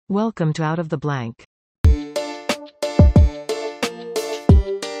Welcome to Out of the Blank.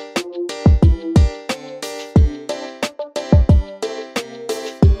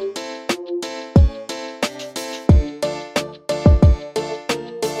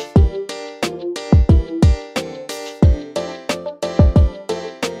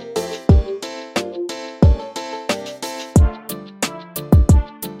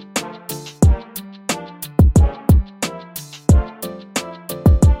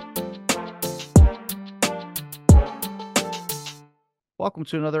 Welcome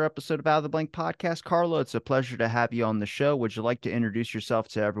to another episode of Out of the Blank podcast. Carla, it's a pleasure to have you on the show. Would you like to introduce yourself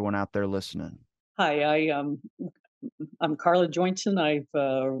to everyone out there listening? Hi, I'm Carla Joinson. I've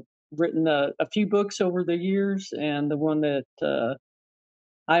written a few books over the years, and the one that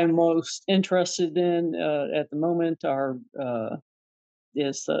I am most interested in at the moment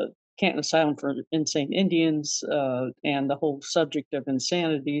is the Canton Asylum for Insane Indians and the whole subject of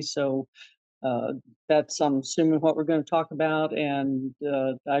insanity. So uh, that's, I'm assuming, what we're going to talk about, and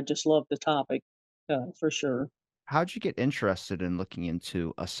I just love the topic for sure. How'd you get interested in looking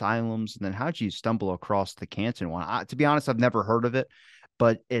into asylums? And then how'd you stumble across the Canton one? To be honest, I've never heard of it,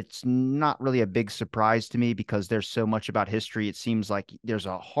 but it's not really a big surprise to me because there's so much about history. It seems like there's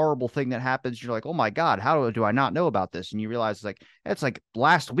a horrible thing that happens. You're like, oh my God, how do I not know about this? And you realize it's like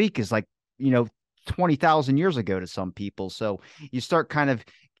last week is like, you know, 20,000 years ago to some people. So you start kind of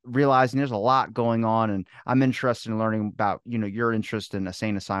realizing there's a lot going on, and I'm interested in learning about, your interest in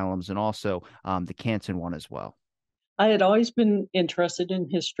insane asylums and also the Canton one as well. I had always been interested in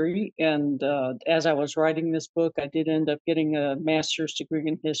history, and as I was writing this book, I did end up getting a master's degree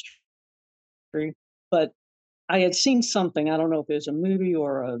in history. But I had seen something, I don't know if it was a movie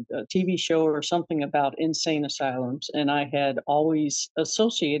or a TV show or something about insane asylums, and I had always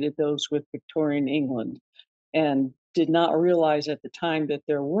associated those with Victorian England and did not realize at the time that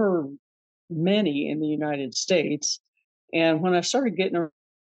there were many in the United States. And when I started getting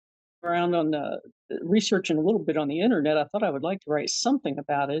around on the researching a little bit on the internet, I thought I would like to write something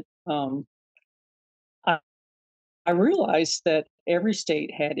about it. I, I realized that every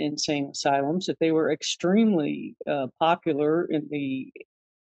state had insane asylums, that they were extremely popular in the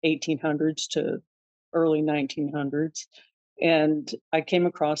 1800s to early 1900s. And I came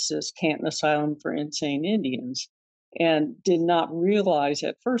across this Canton Asylum for Insane Indians and did not realize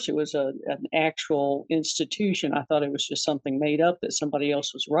at first it was an actual institution. I thought it was just something made up that somebody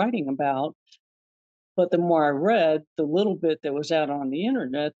else was writing about. But the more I read, the little bit that was out on the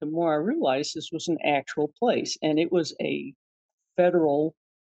internet, the more I realized this was an actual place. And it was a federal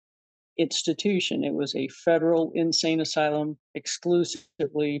institution. It was a federal insane asylum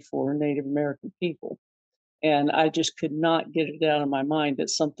exclusively for Native American people. And I just could not get it out of my mind that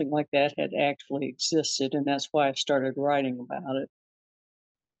something like that had actually existed. And that's why I started writing about it.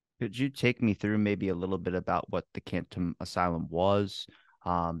 Could you take me through maybe a little bit about what the Canton Asylum was?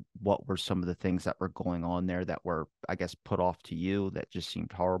 What were some of the things that were going on there that were, I guess, put off to you that just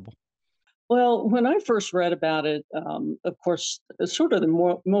seemed horrible? Well, when I first read about it, of course, sort of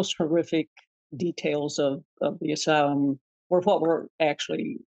the most horrific details of the asylum were what were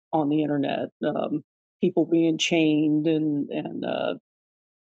actually on the internet. People being chained and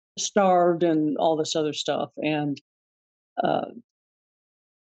starved and all this other stuff. And uh,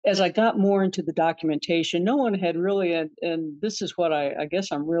 as I got more into the documentation, no one had really, and this is what I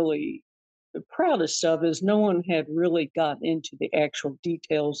guess I'm really the proudest of, is no one had really got into the actual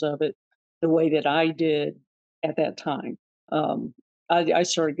details of it the way that I did at that time. Um, I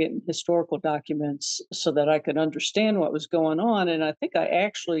started getting historical documents so that I could understand what was going on, and I think I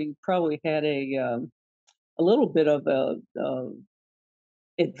actually probably had a little bit of a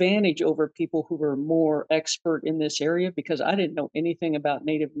advantage over people who were more expert in this area because I didn't know anything about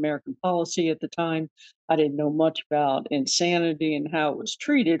Native American policy at the time. I didn't know much about insanity and how it was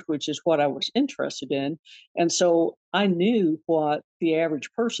treated, which is what I was interested in. And so I knew what the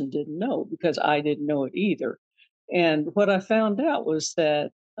average person didn't know because I didn't know it either. And what I found out was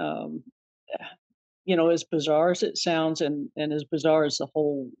that, um, as bizarre as it sounds, and as bizarre as the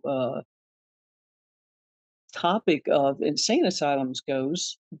whole topic of insane asylums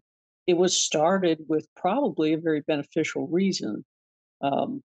goes, it was started with probably a very beneficial reason.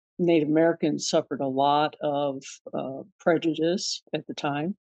 Um, Native Americans suffered a lot of prejudice at the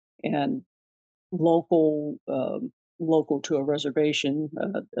time, and local local to a reservation,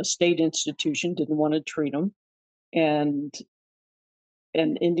 a state institution didn't want to treat them, and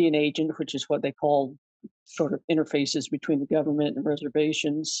an Indian agent, which is what they call sort of interfaces between the government and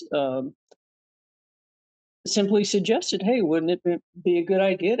reservations, simply suggested, "Hey, wouldn't it be a good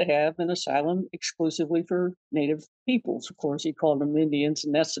idea to have an asylum exclusively for Native peoples?" Of course, he called them Indians,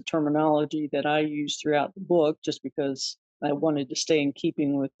 and that's the terminology that I use throughout the book, just because I wanted to stay in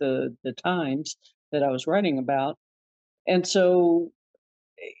keeping with the times that I was writing about. And so,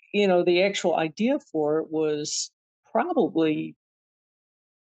 the actual idea for it was probably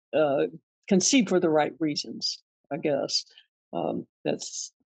uh, conceived for the right reasons, I guess.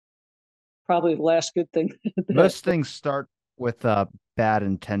 That's probably the last good thing that. Most things start with bad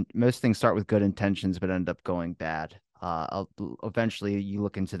intent. Most things start with good intentions, but end up going bad. Eventually, you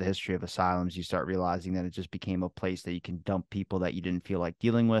look into the history of asylums, you start realizing that it just became a place that you can dump people that you didn't feel like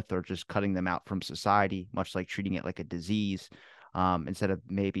dealing with, or just cutting them out from society, much like treating it like a disease, instead of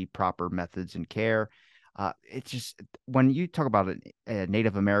maybe proper methods and care. It's just when you talk about a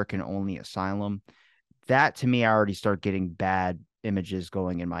Native American only asylum, that to me, I already start getting bad images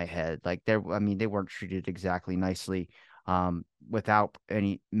going in my head. Like I mean, they weren't treated exactly nicely, without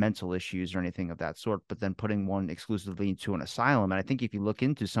any mental issues or anything of that sort. But then putting one exclusively into an asylum, and I think if you look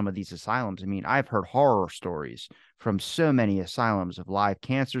into some of these asylums, I mean, I've heard horror stories from so many asylums of live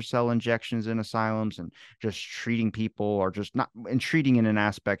cancer cell injections in asylums and just treating people, or just not, and treating in an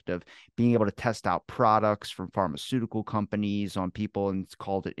aspect of being able to test out products from pharmaceutical companies on people, and it's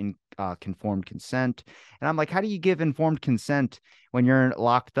called it in conformed consent. And I'm like, how do you give informed consent when you're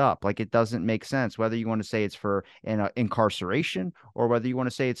locked up? Like, it doesn't make sense whether you want to say it's for incarceration or whether you want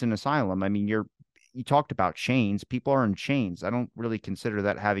to say it's an asylum. I mean, you talked about chains. People are in chains. I don't really consider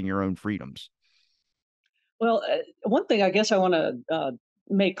that having your own freedoms. Well, one thing I guess I want to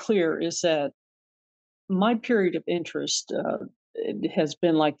make clear is that my period of interest it has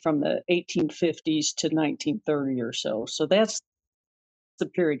been like from the 1850s to 1930 or so. So that's the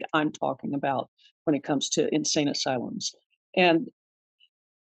period I'm talking about when it comes to insane asylums. And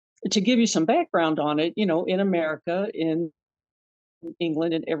to give you some background on it, in America, in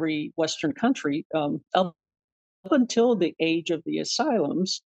England, in every Western country, up until the age of the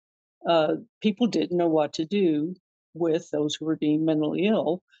asylums, people didn't know what to do with those who were deemed mentally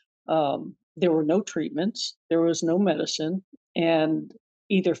ill. There were no treatments, there was no medicine, and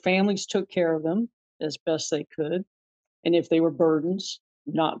either families took care of them as best they could, and if they were burdens,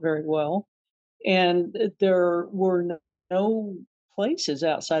 not very well. And there were no places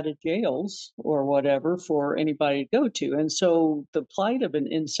outside of jails or whatever for anybody to go to. And so the plight of an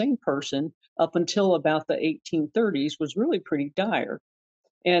insane person up until about the 1830s was really pretty dire.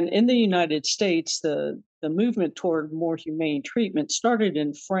 And in the United States, the movement toward more humane treatment started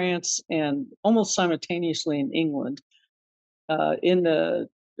in France and almost simultaneously in England in uh,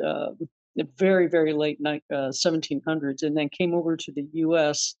 the very, very late 1700s, and then came over to the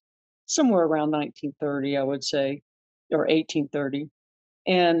US somewhere around 1930, I would say, or 1830.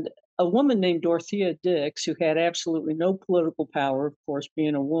 And a woman named Dorothea Dix, who had absolutely no political power, of course,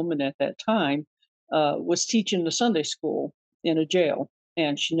 being a woman at that time, was teaching the Sunday school in a jail.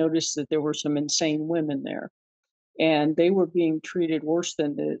 And she noticed that there were some insane women there. And they were being treated worse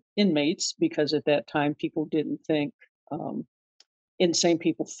than the inmates because at that time people didn't think um, insane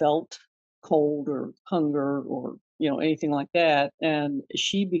people felt cold or hunger or anything like that. And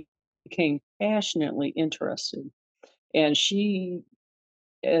she became passionately interested. And she,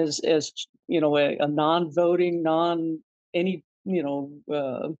 as a non-voting, non any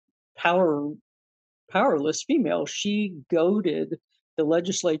power powerless female, she goaded the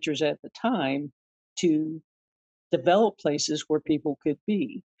legislatures at the time to develop places where people could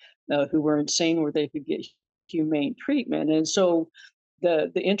be who were insane, where they could get humane treatment. And so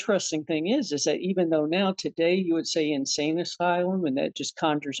the interesting thing is that even though now today you would say insane asylum, and that just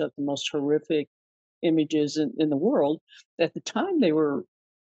conjures up the most horrific images in the world, at the time they were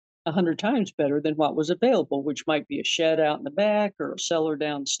 100 times better than what was available, which might be a shed out in the back or a cellar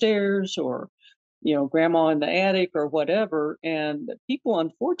downstairs or grandma in the attic or whatever. And people,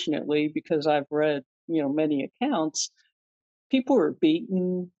 unfortunately, because I've read many accounts, people were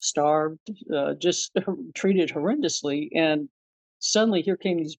beaten, starved, just treated horrendously. And suddenly here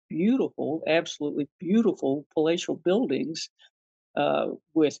came these beautiful, absolutely beautiful palatial buildings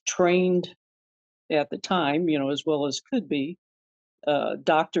with trained, at the time, as well as could be,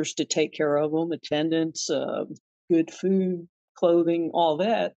 doctors to take care of them, attendants, good food, clothing, all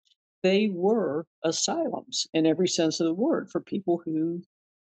that. They were asylums in every sense of the word for people who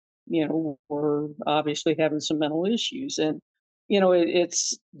were obviously having some mental issues. And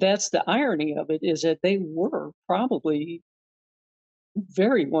it's that's the irony of it, is that they were probably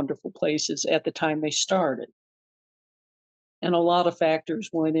very wonderful places at the time they started, and a lot of factors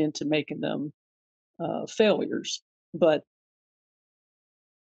went into making them failures. But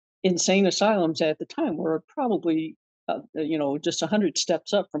insane asylums at the time were probably, just 100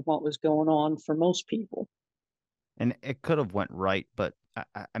 steps up from what was going on for most people. And it could have went right, but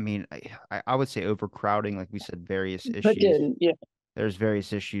I mean, I would say overcrowding, like we said, various But issues. didn't, yeah. There's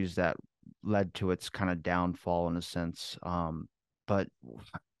various issues that led to its kind of downfall in a sense. But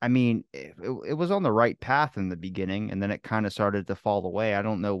I mean, it was on the right path in the beginning, and then it kind of started to fall away. I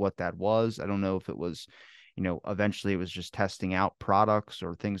don't know what that was. I don't know if it was, eventually it was just testing out products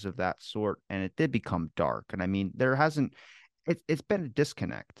or things of that sort, and it did become dark. And I mean, there hasn't, it's been a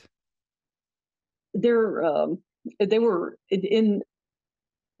disconnect. They're, they were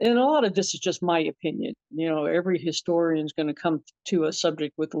and a lot of this is just my opinion. Every historian is going to come to a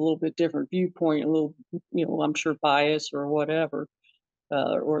subject with a little bit different viewpoint, a little, I'm sure bias or whatever,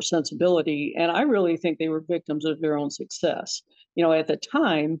 or sensibility. And I really think they were victims of their own success. At the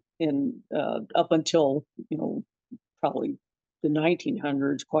time, and up until probably the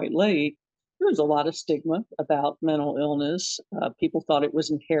 1900s, quite late, there was a lot of stigma about mental illness. People thought it was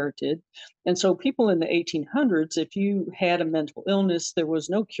inherited. And so, people in the 1800s, if you had a mental illness, there was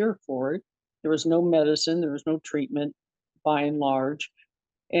no cure for it. There was no medicine, there was no treatment by and large.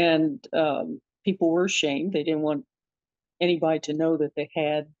 And people were ashamed. They didn't want anybody to know that they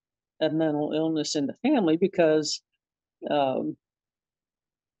had a mental illness in the family because um,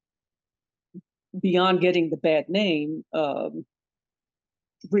 beyond getting the bad name,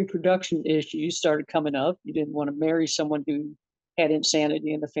 reproduction issues started coming up. You didn't want to marry someone who had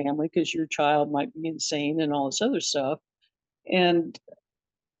insanity in the family because your child might be insane and all this other stuff. And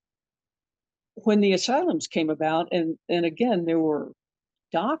when the asylums came about, and again, there were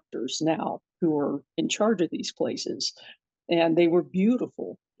doctors now who were in charge of these places, and they were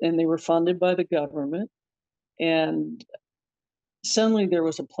beautiful and they were funded by the government. And suddenly there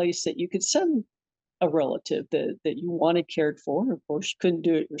was a place that you could send a relative that you wanted cared for. Of course, you couldn't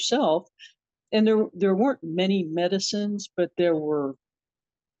do it yourself. And there weren't many medicines, but there were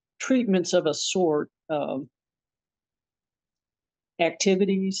treatments of a sort,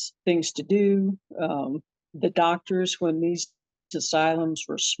 activities, things to do. The doctors, when these asylums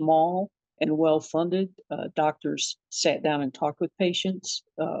were small and well funded, doctors sat down and talked with patients,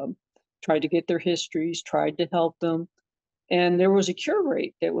 tried to get their histories, tried to help them. And there was a cure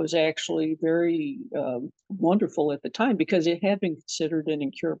rate that was actually very wonderful at the time because it had been considered an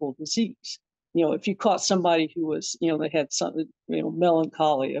incurable disease. If you caught somebody who was, they had something,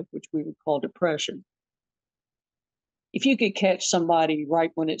 melancholia, which we would call depression. If you could catch somebody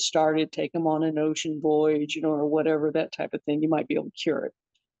right when it started, take them on an ocean voyage, or whatever, that type of thing, you might be able to cure it.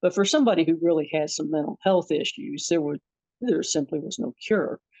 But for somebody who really has some mental health issues, there simply was no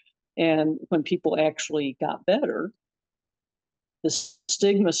cure. And when people actually got better, the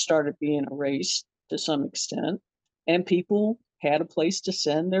stigma started being erased to some extent, and people had a place to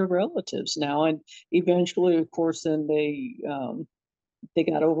send their relatives now. And eventually, of course, then they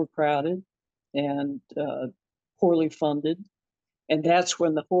got overcrowded and poorly funded, and that's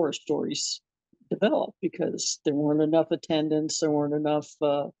when the horror stories developed because there weren't enough attendants, there weren't enough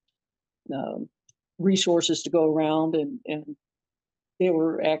uh, resources to go around, and they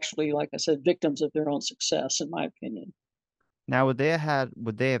were actually, like I said, victims of their own success, in my opinion. Now, would they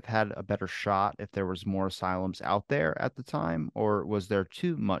have had a better shot if there was more asylums out there at the time, or was there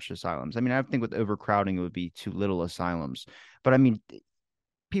too much asylums? I mean, I think with overcrowding, it would be too little asylums. But I mean,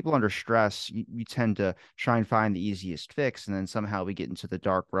 people under stress, you tend to try and find the easiest fix, and then somehow we get into the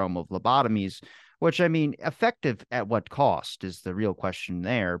dark realm of lobotomies, which I mean, effective at what cost is the real question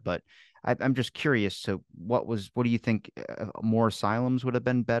there. But I'm just curious. So, what do you think? More asylums would have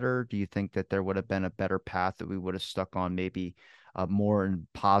been better? Do you think that there would have been a better path that we would have stuck on, maybe more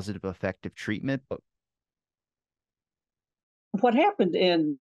positive, effective treatment? But What happened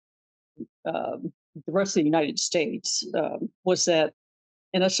in the rest of the United States was that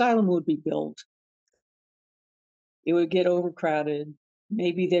an asylum would be built, it would get overcrowded.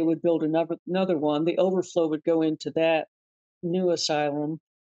 Maybe they would build another one. The overflow would go into that new asylum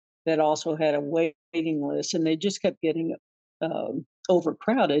that also had a waiting list, and they just kept getting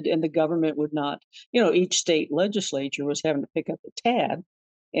overcrowded. And the government would not, each state legislature was having to pick up the tab.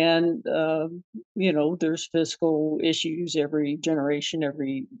 And there's fiscal issues every generation,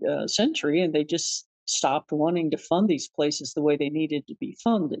 every century, and they just stopped wanting to fund these places the way they needed to be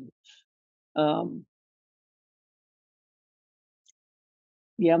funded. Um,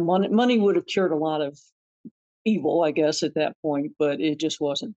 yeah, money would have cured a lot of evil, I guess, at that point, but it just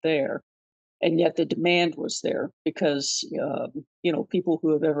wasn't there. And yet the demand was there because people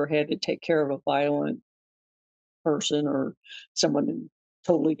who have ever had to take care of a violent person or someone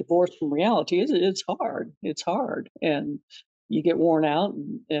totally divorced from reality, it's hard. It's hard. And you get worn out,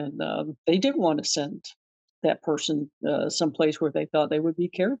 and they did want to send that person someplace where they thought they would be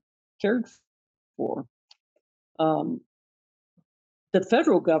cared for. Um, the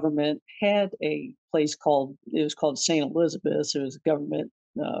federal government had a place called it was called St. Elizabeth's. It was a government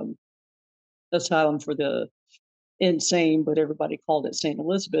um, asylum for the insane, but everybody called it St.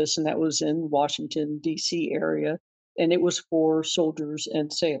 Elizabeth's, and that was in Washington D.C. area, and it was for soldiers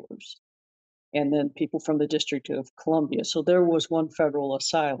and sailors, and then people from the District of Columbia. So there was one federal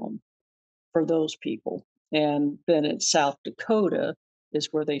asylum for those people, and then in South Dakota is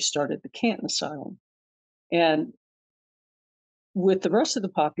where they started the Canton Asylum, and with the rest of the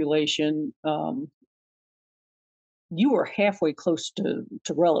population, you were halfway close to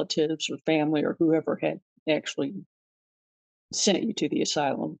relatives or family or whoever had actually sent you to the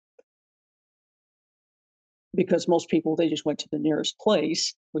asylum because most people they just went to the nearest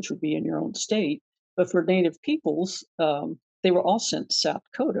place, which would be in your own state. But for Native peoples, they were all sent to South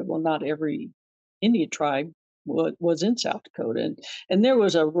Dakota. Well, not every Indian tribe was in South Dakota, and there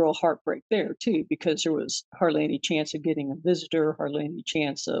was a real heartbreak there too because there was hardly any chance of getting a visitor, hardly any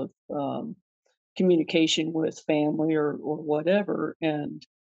chance of communication with family or whatever, and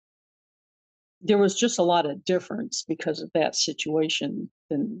there was just a lot of difference because of that situation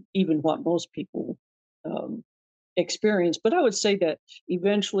than even what most people um, experience. But I would say that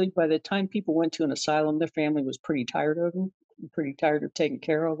eventually, by the time people went to an asylum, their family was pretty tired of them, pretty tired of taking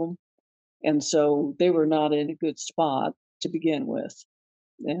care of them, and so they were not in a good spot to begin with.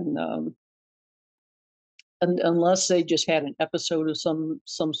 And unless they just had an episode of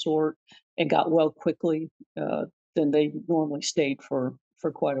some sort and got well quickly, uh, then they normally stayed for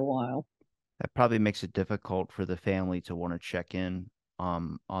quite a while. That probably makes it difficult for the family to want to check in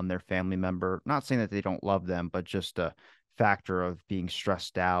on their family member. Not saying that they don't love them, but just a factor of being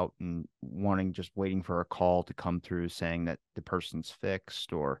stressed out and wanting just waiting for a call to come through saying that the person's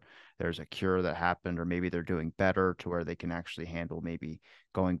fixed or there's a cure that happened or maybe they're doing better to where they can actually handle maybe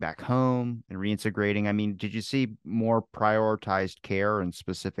going back home and reintegrating. I mean, did you see more prioritized care in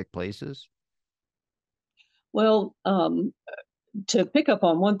specific places? Well, to pick up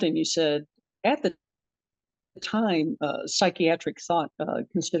on one thing you said, at the time, psychiatric thought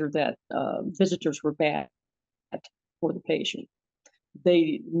considered that visitors were bad for the patient.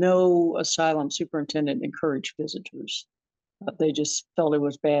 They no asylum superintendent encouraged visitors. They just felt it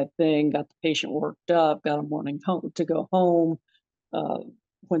was a bad thing, got the patient worked up, got them wanting home to go home uh,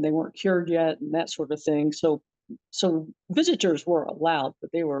 when they weren't cured yet, and that sort of thing. So visitors were allowed,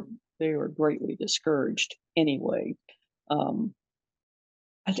 but they were greatly discouraged anyway. Um,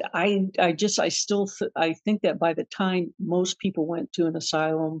 I think that by the time most people went to an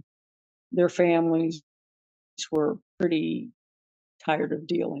asylum, their families were pretty tired of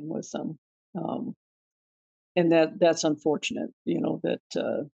dealing with them. Um, and that's unfortunate,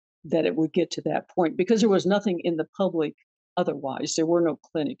 that it would get to that point because there was nothing in the public otherwise. There were no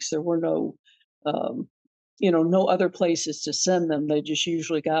clinics, there were no, um, no other places to send them. They just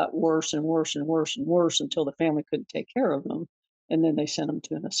usually got worse and worse and worse and worse until the family couldn't take care of them, and then they sent them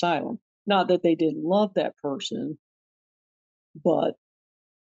to an asylum. Not that they didn't love that person, but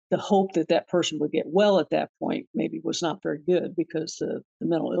the hope that that person would get well at that point maybe was not very good because the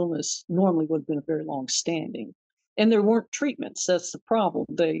mental illness normally would have been a very long standing. And there weren't treatments. That's the problem.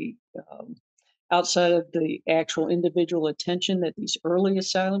 Outside of the actual individual attention that these early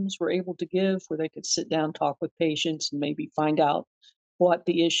asylums were able to give, where they could sit down, talk with patients, and maybe find out what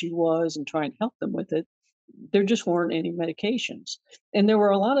the issue was and try and help them with it, there just weren't any medications. And there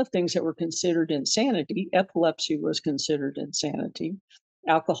were a lot of things that were considered insanity. Epilepsy was considered insanity.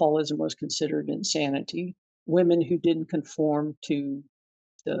 Alcoholism was considered insanity. Women who didn't conform to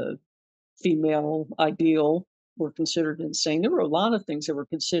the female ideal were considered insane. There were a lot of things that were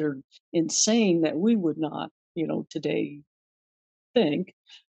considered insane that we would not, today think.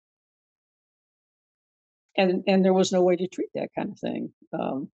 And there was no way to treat that kind of thing.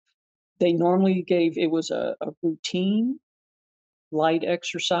 They normally gave it was a routine, light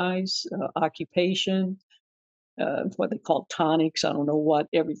exercise, occupation, what they call tonics. I don't know what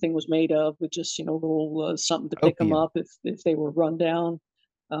everything was made of, but just a little something to pick them Opium. up if they were run down.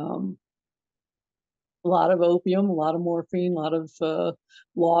 Um, a lot of opium, a lot of morphine, a lot of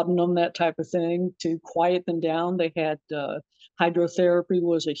laudanum, that type of thing to quiet them down. They had hydrotherapy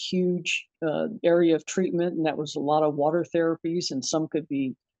was a huge area of treatment, and that was a lot of water therapies, and some could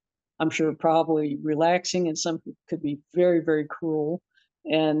be, I'm sure, probably relaxing, and some could be very, very cruel.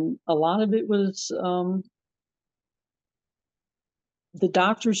 And a lot of it was the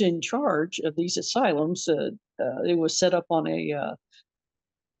doctors in charge of these asylums. It was set up on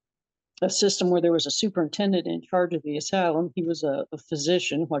a system where there was a superintendent in charge of the asylum. He was a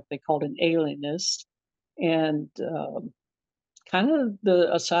physician, what they called an alienist, and kind of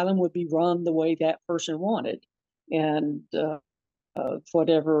the asylum would be run the way that person wanted, and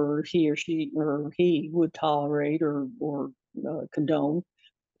whatever he or she or he would tolerate or condone.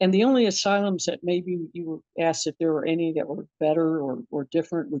 And the only asylums that maybe you were asked if there were any that were better or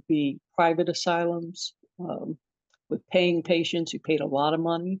different would be private asylums, with paying patients who paid a lot of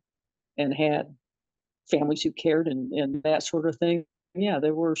money and had families who cared and that sort of thing. Yeah,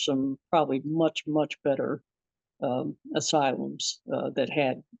 there were some probably much better asylums that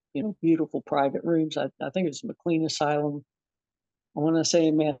had beautiful private rooms. I think it was McLean Asylum. I want to say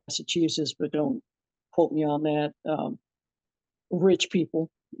in Massachusetts, but don't quote me on that. Rich people,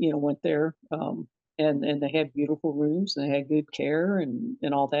 went there, and they had beautiful rooms and they had good care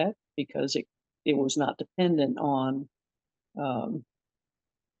and all that because it was not dependent on um,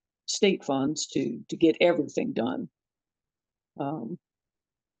 state funds to get everything done. Um,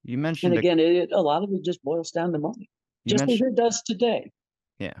 You and mentioned a again, a lot of it just boils down to money, you just as mentioned it does today.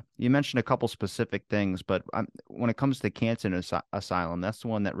 Yeah, you mentioned a couple specific things, but when it comes to Canton Asylum, that's the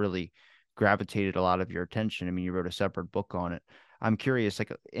one that really gravitated a lot of your attention. I mean, you wrote a separate book on it. I'm curious,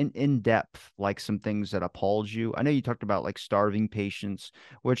 like in depth, like some things that appalled you. I know you talked about like starving patients,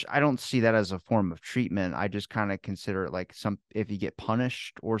 which I don't see that as a form of treatment. I just kind of consider it like some if you get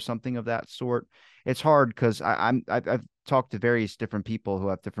punished or something of that sort. It's hard because I've talked to various different people who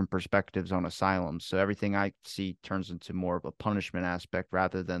have different perspectives on asylums. So everything I see turns into more of a punishment aspect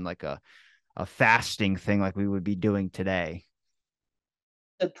rather than like a fasting thing like we would be doing today.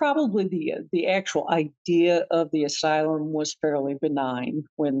 Probably the actual idea of the asylum was fairly benign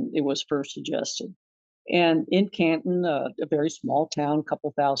when it was first suggested. And in Canton, a very small town,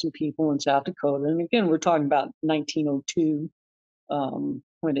 couple thousand people in South Dakota, and again, we're talking about 1902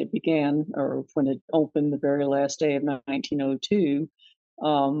 when it began, or when it opened, the very last day of 1902.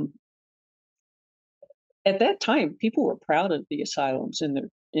 Um, at that time, people were proud of the asylums in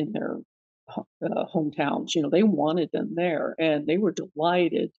their hometowns. They wanted them there, and they were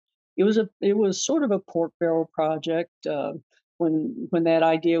delighted. It was sort of a pork barrel project. When that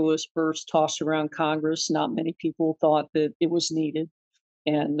idea was first tossed around Congress, not many people thought that it was needed.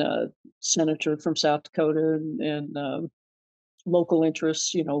 And senator from South Dakota and local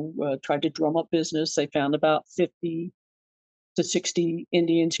interests, tried to drum up business. They found about 50 to 60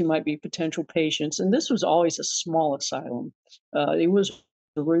 Indians who might be potential patients. And this was always a small asylum. It was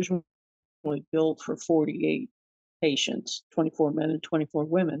originally built for 48 patients, 24 men and 24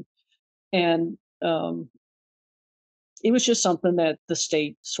 women. And it was just something that the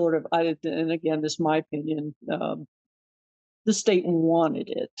state sort of, and again, this is my opinion, the state wanted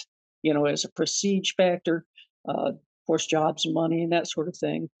it, as a prestige factor, of course, jobs and money and that sort of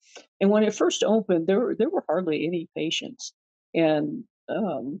thing. And when it first opened, there were hardly any patients. And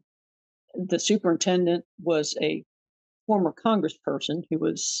the superintendent was a former congressperson who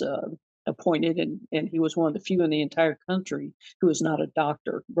was appointed, and he was one of the few in the entire country who was not a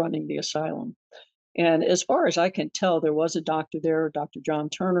doctor running the asylum. And as far as I can tell, there was a doctor there, Dr. John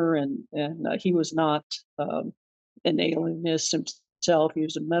Turner, and he was not an alienist himself. He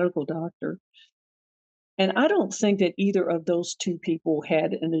was a medical doctor. And I don't think that either of those two people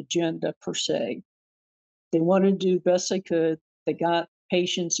had an agenda per se. They wanted to do the best they could. They got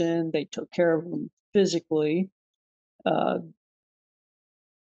patients in, they took care of them physically. Uh,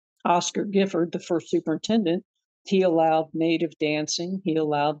 Oscar Gifford, the first superintendent, he allowed native dancing, he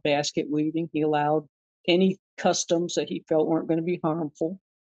allowed basket weaving, he allowed any customs that he felt weren't going to be harmful.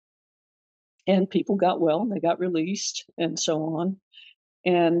 And people got well, they got released, and so on.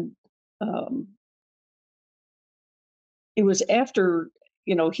 And um, it was after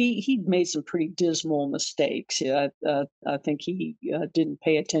he'd made some pretty dismal mistakes. Yeah, I think he didn't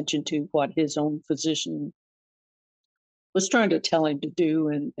pay attention to what his own physician was trying to tell him to do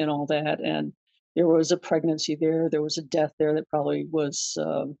and all that. And there was a pregnancy there. There was a death there that probably was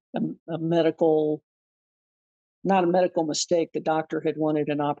a medical, not a medical mistake. The doctor had wanted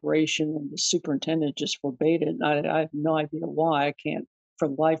an operation, and the superintendent just forbade it. And I have no idea why. I can't, for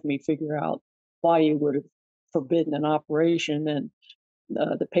the life of me, figure out why he would have forbidden an operation. And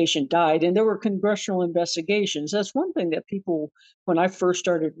the patient died, and there were congressional investigations. That's one thing that people, when I first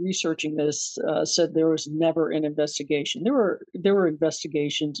started researching this, said there was never an investigation. There were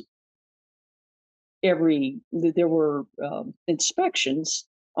investigations there were inspections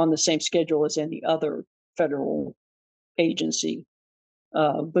on the same schedule as any other federal agency,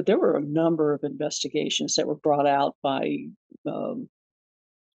 but there were a number of investigations that were brought out by um,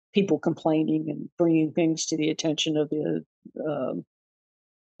 people complaining and bringing things to the attention of the um,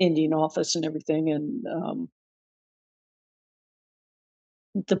 Indian office and everything, and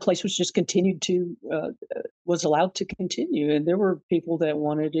the place was just continued to was allowed to continue, and there were people that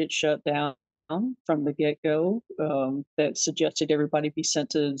wanted it shut down from the get go. That suggested everybody be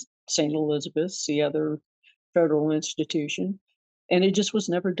sent to St. Elizabeth's, the other federal institution, and it just was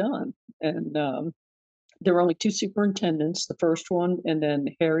never done. And there were only two superintendents, the first one, and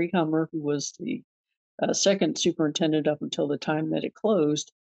then Harry Hummer, who was the second superintendent up until the time that it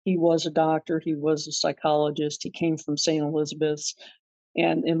closed. He was a doctor, he was a psychologist, he came from St. Elizabeth's.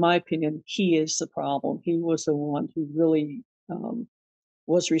 And in my opinion, he is the problem. He was the one who really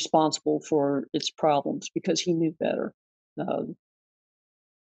was responsible for its problems because he knew better. Uh,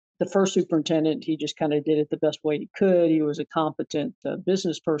 the first superintendent, he just kind of did it the best way he could. He was a competent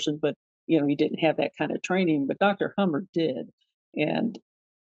business person, but he didn't have that kind of training. But Dr. Hummer did, and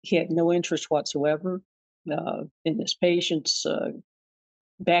he had no interest whatsoever in his patients'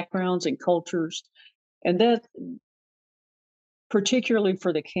 backgrounds and cultures, and that particularly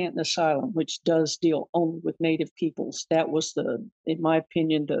for the Canton Asylum, which does deal only with Native peoples, that was in my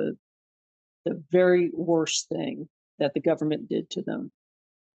opinion, the very worst thing that the government did to them.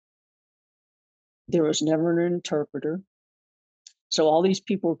 There was never an interpreter. So all these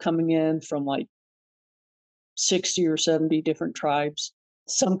people were coming in from like 60 or 70 different tribes.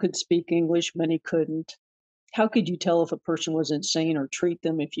 Some could speak English, many couldn't. How could you tell if a person was insane or treat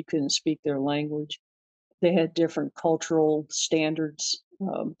them if you couldn't speak their language? They had different cultural standards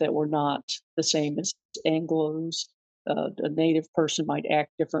that were not the same as Anglos. A native person might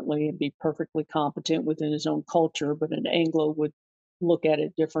act differently and be perfectly competent within his own culture, but an Anglo would look at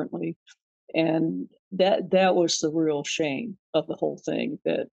it differently. And that was the real shame of the whole thing.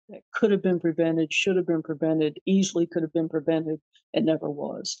 That could have been prevented, should have been prevented, easily could have been prevented, and never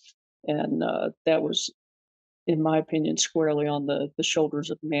was. And that was, in my opinion, squarely on the shoulders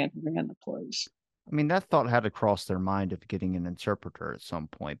of the man who ran the place. I mean, that thought had to cross their mind of getting an interpreter at some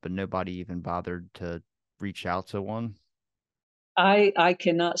point, but nobody even bothered to reach out to one. I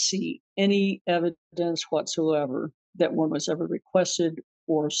cannot see any evidence whatsoever that one was ever requested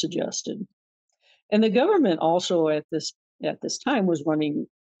or suggested. And the government also at this time was running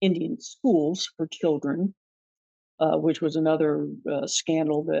Indian schools for children, which was another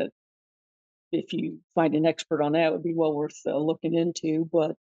scandal that, if you find an expert on that, would be well worth looking into.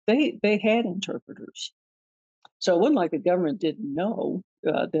 But they had interpreters, so it wasn't like the government didn't know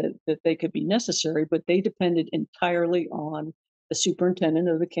that they could be necessary, but they depended entirely on the superintendent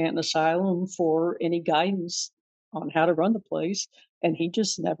of the Canton Asylum for any guidance on how to run the place, and he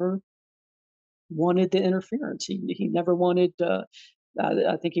just never wanted the interference. He never wanted.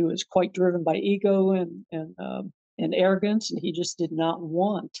 I think he was quite driven by ego and arrogance, and he just did not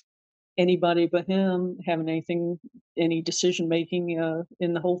want anybody but him having any decision making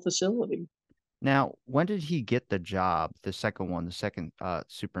in the whole facility. Now, when did he get the job? The second one, the second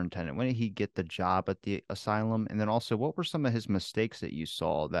superintendent. When did he get the job at the asylum? And then also, what were some of his mistakes that you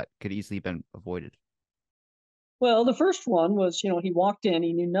saw that could easily been avoided? Well, the first one was, he walked in,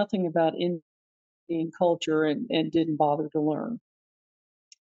 he knew nothing about Indian culture and didn't bother to learn.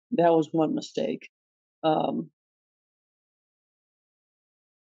 That was one mistake. Um,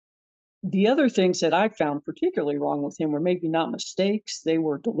 the other things that I found particularly wrong with him were maybe not mistakes, they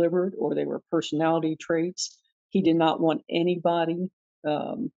were deliberate or they were personality traits. He did not want anybody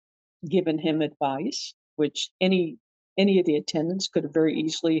um, giving him advice, which any of the attendants could have very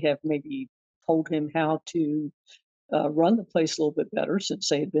easily have maybe told him how to run the place a little bit better since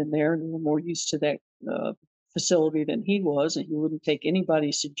they had been there and were more used to that uh, facility than he was, and he wouldn't take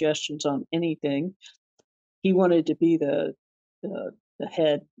anybody's suggestions on anything. He wanted to be the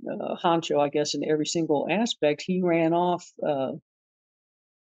head honcho, I guess, in every single aspect. He ran off the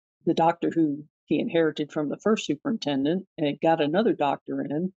doctor who he inherited from the first superintendent and got another doctor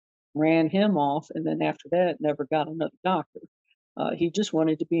in, ran him off, and then after that, never got another doctor. He just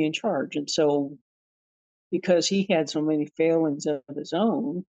wanted to be in charge, and so because he had so many failings of his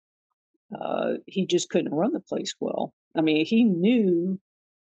own, he just couldn't run the place well. I mean, he knew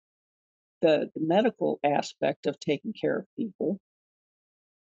the medical aspect of taking care of people,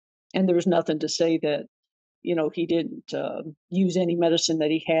 and there was nothing to say that he didn't use any medicine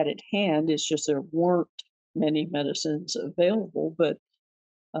that he had at hand. It's just there weren't many medicines available, but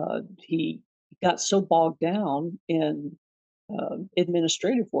he got so bogged down in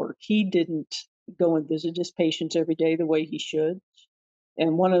administrative work, he didn't go and visit his patients every day the way he should.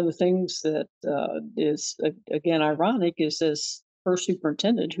 And one of the things that is again ironic is this first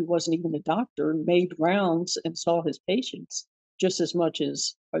superintendent, who wasn't even a doctor, made rounds and saw his patients just as much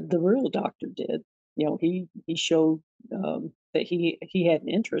as the real doctor did. He showed that he had an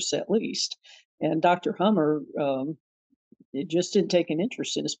interest at least. And Dr. Hummer, it just didn't take an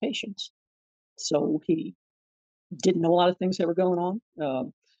interest in his patients. So he didn't know a lot of things that were going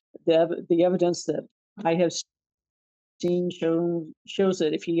on. The evidence that I have seen shows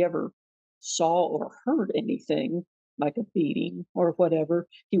that if he ever saw or heard anything like a beating or whatever,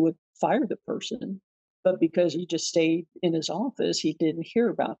 he would fire the person. But because he just stayed in his office, he didn't hear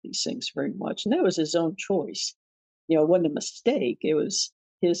about these things very much, and that was his own choice. It wasn't a mistake; it was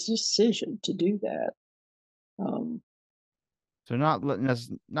his decision to do that. Um, So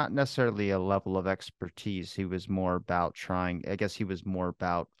not necessarily a level of expertise. He was more about trying, I guess he was more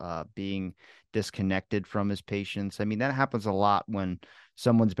about being disconnected from his patients. I mean, that happens a lot when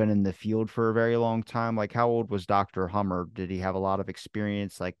someone's been in the field for a very long time. Like how old was Dr. Hummer? Did he have a lot of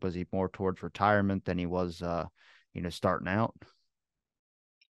experience? Like was he more towards retirement than he was starting out?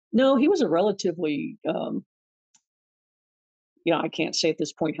 no, he was a relatively I can't say at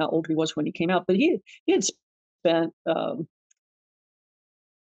this point how old he was when he came out, but he had spent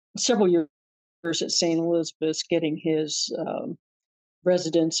several years at St. Elizabeth's getting his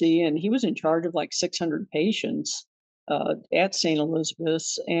residency, and he was in charge of like 600 patients at St.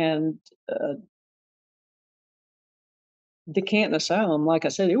 Elizabeth's. And uh, the Canton Asylum, like I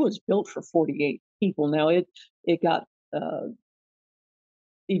said, it was built for 48 people. Now it got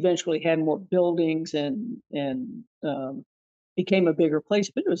eventually had more buildings and became a bigger place,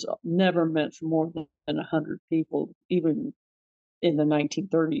 but it was never meant for more than 100 people, even in the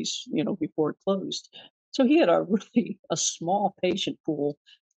 1930s, before it closed. So he had a really a small patient pool,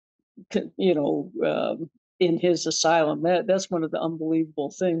 you know, in his asylum. That's one of the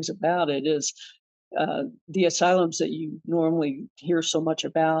unbelievable things about it is the asylums that you normally hear so much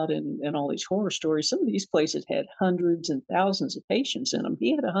about and all these horror stories. Some of these places had hundreds and thousands of patients in them.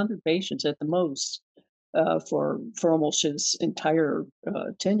 He had 100 patients at the most for almost his entire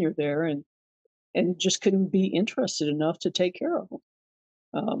tenure there, and just couldn't be interested enough to take care of them.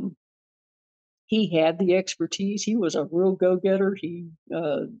 Um, he had the expertise. He was a real go-getter. He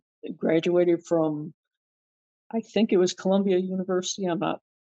graduated from, I think it was Columbia University. I'm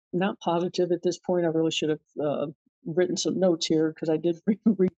not positive at this point. I really should have written some notes here because I did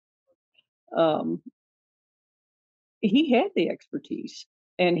read. Um, he had the expertise,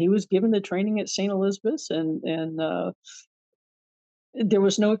 and he was given the training at St. Elizabeth's, and there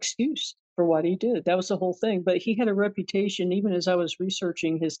was no excuse for what he did. That was the whole thing. But he had a reputation, even as I was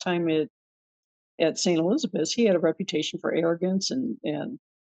researching his time at St. Elizabeth's, he had a reputation for arrogance and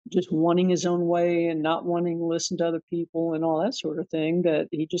just wanting his own way and not wanting to listen to other people and all that sort of thing that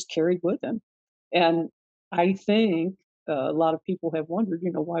he just carried with him. And I think a lot of people have wondered,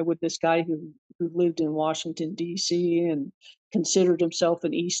 why would this guy who lived in Washington D.C. and considered himself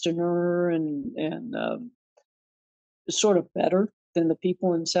an Easterner and sort of better than the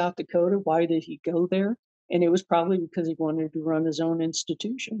people in South Dakota, why did he go there? And it was probably because he wanted to run his own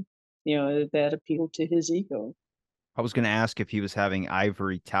institution, that appealed to his ego. I was going to ask if he was having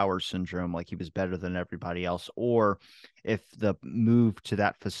ivory tower syndrome, like he was better than everybody else, or if the move to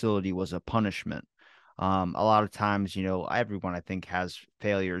that facility was a punishment. A lot of times, everyone I think has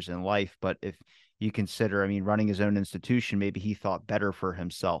failures in life, but if you consider, I mean, running his own institution, maybe he thought better for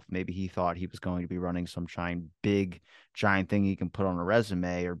himself. Maybe he thought he was going to be running some giant thing he can put on a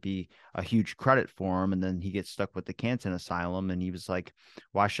resume or be a huge credit for him. And then he gets stuck with the Canton Asylum. And he was like,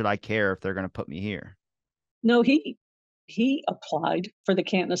 why should I care if they're going to put me here? No, he applied for the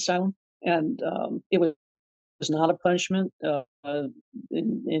Canton Asylum, and it was not a punishment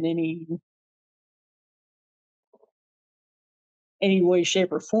in any way,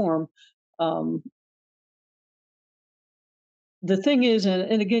 shape, or form. Um, the thing is,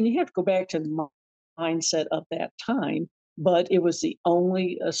 and again, you have to go back to the mindset of that time, but it was the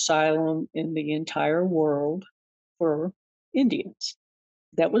only asylum in the entire world for Indians.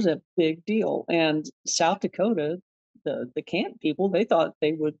 That was a big deal. And South Dakota, the Kent people, they thought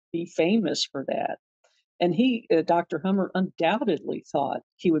they would be famous for that. And Dr. Hummer, undoubtedly thought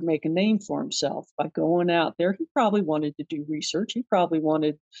he would make a name for himself by going out there. He probably wanted to do research. He probably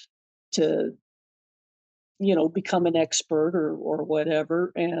wanted to, become an expert or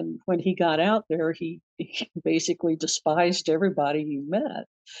whatever. And when he got out there, he basically despised everybody he met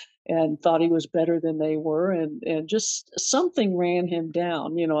and thought he was better than they were, and just something ran him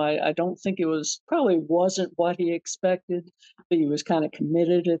down. I don't think it was probably wasn't what he expected, but he was kind of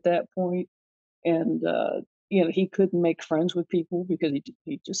committed at that point. And he couldn't make friends with people because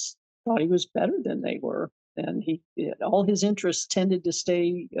he just thought he was better than they were, and all his interests tended to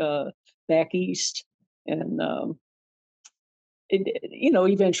stay back east. And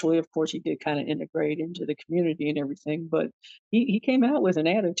eventually, of course, he did kind of integrate into the community and everything, but he came out with an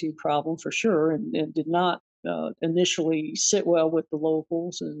attitude problem for sure, and did not initially sit well with the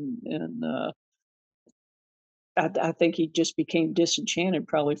locals, and I think he just became disenchanted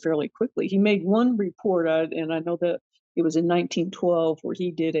probably fairly quickly. He made one report, and I know that it was in 1912 where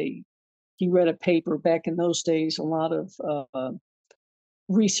he read a paper back in those days. A lot of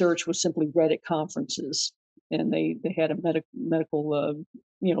research was simply read at conferences, and they had a medical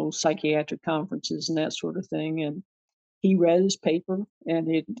psychiatric conferences and that sort of thing. And he read his paper,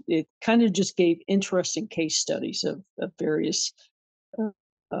 and it kind of just gave interesting case studies of various uh,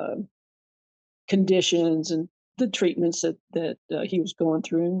 uh, conditions and the treatments that he was going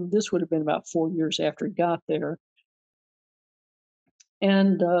through. And this would have been about 4 years after he got there,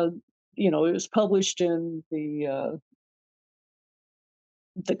 and it was published in the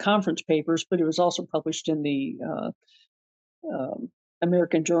conference papers, but it was also published in the um,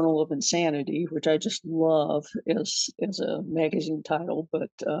 American Journal of Insanity, which I just love as a magazine title. But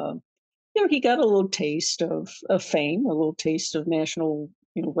he got a little taste of fame, a little taste of national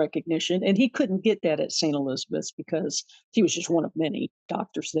recognition, and he couldn't get that at St. Elizabeth's because he was just one of many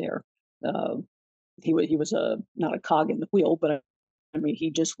doctors there. Uh, he was a not a cog in the wheel, but I mean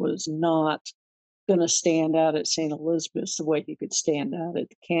he just was not going to stand out at St. Elizabeth's the way he could stand out at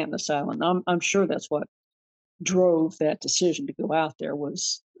the Canton Asylum. I'm sure that's what drove that decision to go out there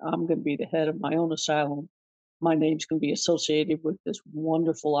was I'm going to be the head of my own asylum. My name's going to be associated with this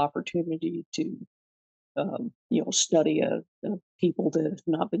wonderful opportunity to, study people that have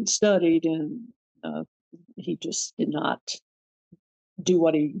not been studied, and uh, he just did not do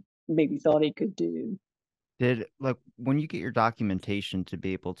what he maybe thought he could do. Did like when you get your documentation to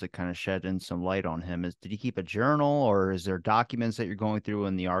be able to kind of shed in some light on him, is did he keep a journal or is there documents that you're going through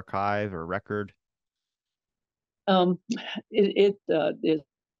in the archive or record? Um, it's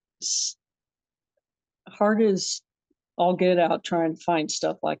hard as all get out trying to find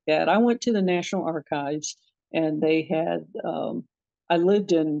stuff like that. I went to the National Archives, and they had. I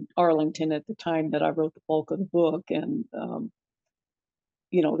lived in Arlington at the time that I wrote the bulk of the book, and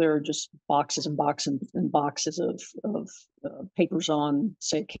there are just boxes and boxes and boxes of papers on,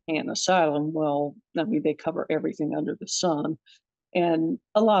 say, Canton Asylum. Well, I mean, they cover everything under the sun, and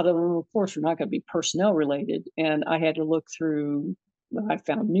a lot of them, of course, are not going to be personnel related. And I had to look through. I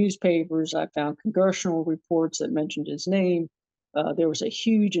found newspapers. I found congressional reports that mentioned his name. There was a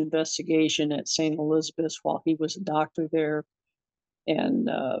huge investigation at St. Elizabeth's while he was a doctor there, and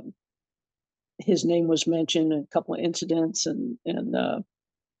his name was mentioned in a couple of incidents, and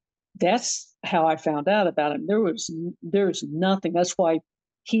that's how I found out about him. There's nothing. That's why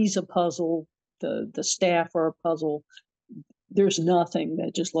he's a puzzle. The staff are a puzzle. There's nothing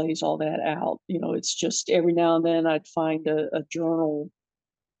that just lays all that out. It's just every now and then I'd find a journal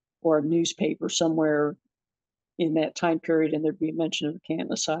or a newspaper somewhere in that time period, and there'd be a mention of the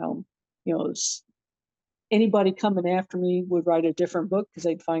Canton Asylum. Anybody coming after me would write a different book because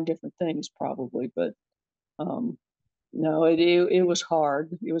they'd find different things probably. But um, no, it was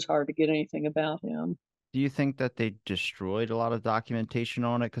hard. It was hard to get anything about him. Do you think that they destroyed a lot of documentation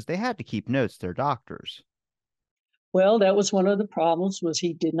on it? Because they had to keep notes, they're doctors. Well, that was one of the problems was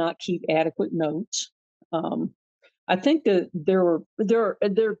he did not keep adequate notes. Um, I think that there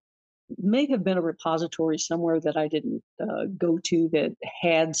may have been a repository somewhere that I didn't go to that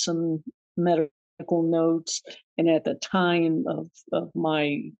had some medical notes, and at the time of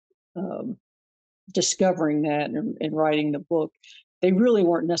my um, discovering that and writing the book, they really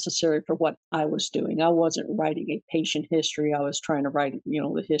weren't necessary for what I was doing. I wasn't writing a patient history. I was trying to write,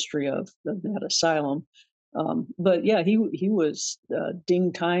 the history of that asylum. But yeah, he was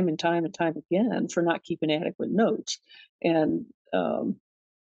dinged time and time and time again for not keeping adequate notes. And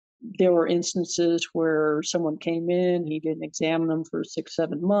there were instances where someone came in, he didn't examine them for 6,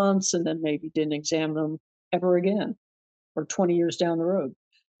 7 months, and then maybe didn't examine them ever again, or 20 years down the road.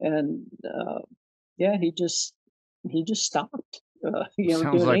 And yeah, he just stopped, Sounds doing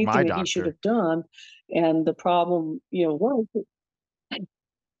like my anything that he should doctor. have done. And the problem, was,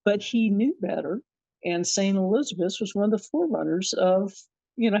 but he knew better. And St. Elizabeth's was one of the forerunners of,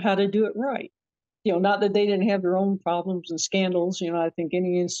 how to do it right. Not that they didn't have their own problems and scandals. I think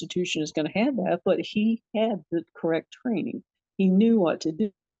any institution is going to have that, but he had the correct training. He knew what to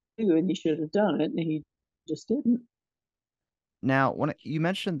do, and he should have done it, and he just didn't. Now, when you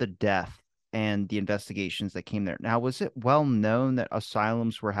mentioned the death and the investigations that came there, now was it well known that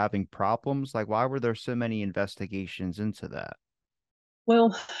asylums were having problems? Like, why were there so many investigations into that?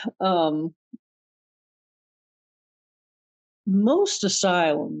 Well, um, most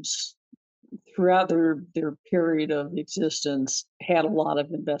asylums throughout their period of existence had a lot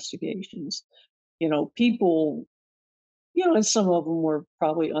of investigations. People, and some of them were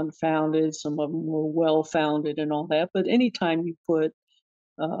probably unfounded, some of them were well founded and all that. But anytime you put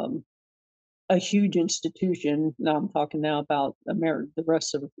um, a huge institution, now I'm talking now about America, the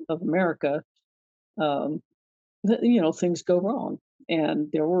rest of America, um, things go wrong.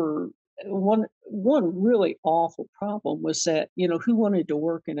 And there were one really awful problem was that, who wanted to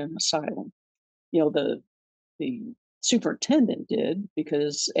work in an asylum? The superintendent did,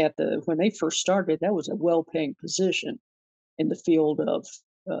 because at the when they first started, that was a well-paying position in the field of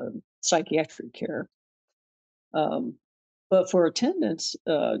psychiatric care. Um, but for attendants,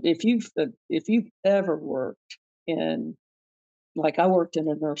 if you've ever worked in, like, I worked in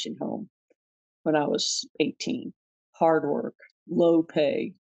a nursing home when I was 18, hard work, low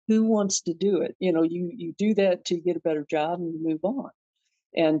pay. Who wants to do it? You do that to get a better job and you move on.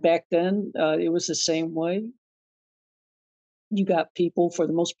 And back then, it was the same way. You got people, for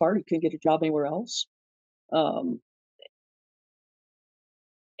the most part, who couldn't get a job anywhere else. Um,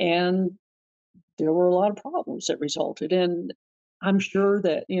 and there were a lot of problems that resulted. And I'm sure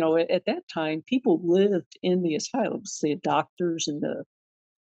that, at that time, people lived in the asylums, the doctors and the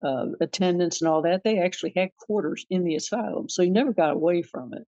attendants and all that. They actually had quarters in the asylum. So you never got away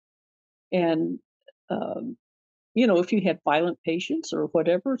from it. And, um, if you had violent patients or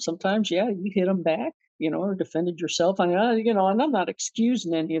whatever, sometimes, yeah, you hit them back, or defended yourself. I mean, and I'm not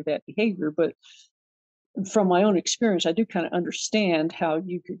excusing any of that behavior, but from my own experience, I do kind of understand how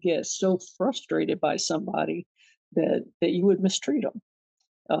you could get so frustrated by somebody that you would mistreat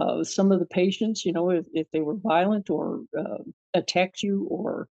them. Some of the patients, if they were violent or attacked you,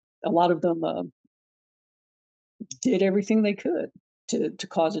 or a lot of them did everything they could to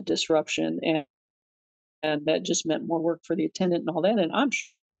cause a disruption, and that just meant more work for the attendant and all that. And I'm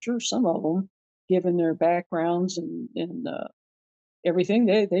sure some of them, given their backgrounds and everything,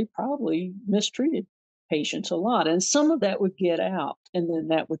 they probably mistreated patients a lot, and some of that would get out, and then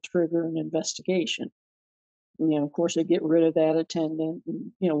that would trigger an investigation. Of course, they get rid of that attendant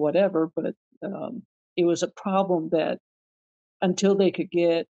and, whatever, but it was a problem that, until they could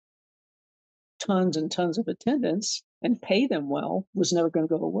get tons and tons of attendants and pay them well, was never going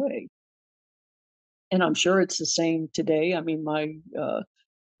to go away. And I'm sure it's the same today. I mean, my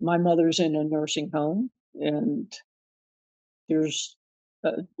mother's in a nursing home, and there's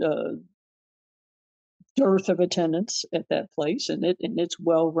a dearth of attendance at that place, and it's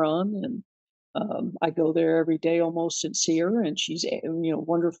well run. And I go there every day almost and see her, and she's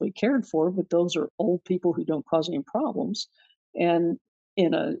wonderfully cared for. But those are old people who don't cause any problems, and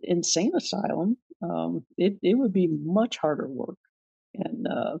in a insane asylum, it would be much harder work. And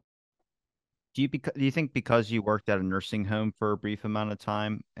Do you think because you worked at a nursing home for a brief amount of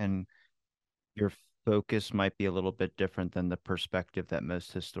time and your focus might be a little bit different than the perspective that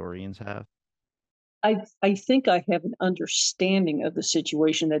most historians have? I think I have an understanding of the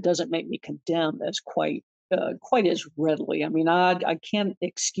situation that doesn't make me condemn as quite as readily. I mean, I can't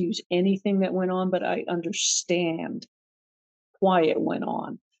excuse anything that went on, but I understand why it went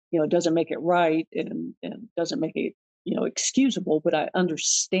on. It doesn't make it right, and doesn't make it, excusable, but I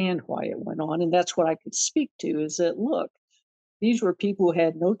understand why it went on. And that's what I could speak to, is that, look, these were people who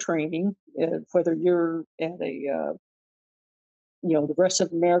had no training, whether you're at the rest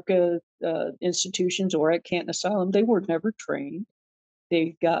of America institutions or at Canton Asylum. They were never trained.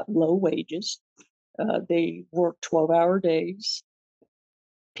 They got low wages. They worked 12-hour days.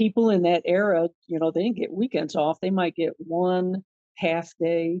 People in that era, they didn't get weekends off. They might get one half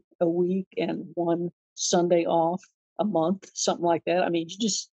day a week and one Sunday off a month, something like that. I mean,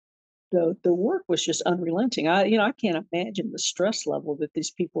 the work was just unrelenting. I can't imagine the stress level that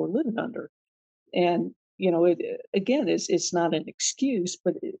these people are living under. And again, it's not an excuse,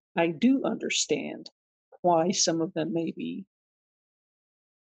 but I do understand why some of them maybe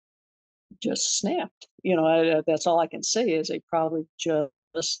just snapped. That's all I can say, is they probably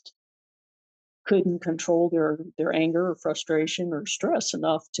just couldn't control their anger or frustration or stress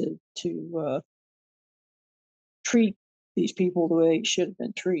enough to treat these people the way they should have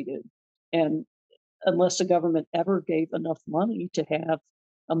been treated. And unless the government ever gave enough money to have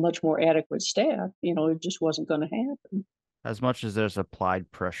a much more adequate staff, it just wasn't going to happen. As much as there's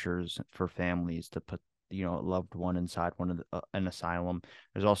applied pressures for families to put, a loved one inside one of an asylum,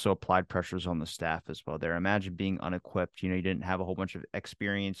 there's also applied pressures on the staff as well. There, imagine being unequipped. You didn't have a whole bunch of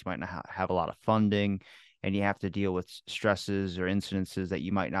experience. You might not have a lot of funding, and you have to deal with stresses or incidences that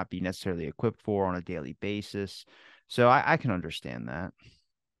you might not be necessarily equipped for on a daily basis. So I can understand that.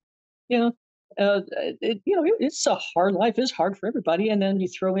 Yeah. It's a hard life. It's hard for everybody. And then you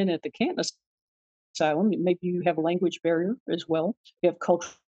throw in at the campus asylum. Maybe you have a language barrier as well. You have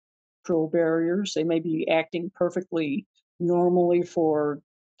cultural barriers. They may be acting perfectly normally for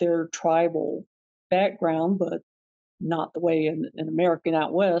their tribal background, but not the way an American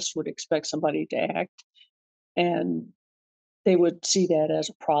out west would expect somebody to act. And they would see that as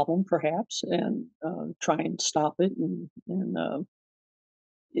a problem, perhaps, and try and stop it. The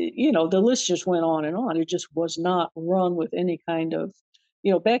list just went on and on. It just was not run with any kind of,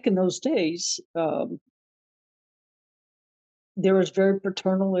 back in those days, there was very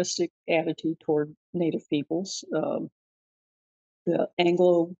paternalistic attitude toward Native peoples. The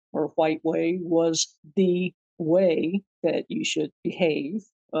Anglo or white way was the way that you should behave.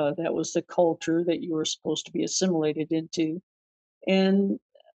 That was the culture that you were supposed to be assimilated into. And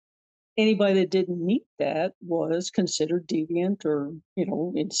anybody that didn't meet that was considered deviant or,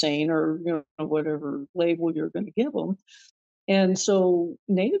 insane or, whatever label you're going to give them. And so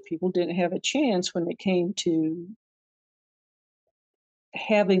Native people didn't have a chance when it came to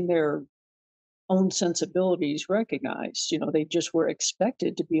having their own sensibilities recognized. They just were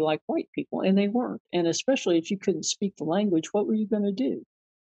expected to be like white people, and they weren't. And especially if you couldn't speak the language, what were you going to do?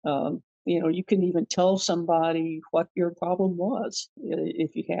 You couldn't even tell somebody what your problem was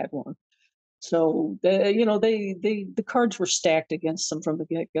if you had one. So the cards were stacked against them from the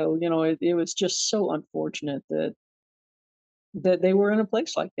get go. It was just so unfortunate that they were in a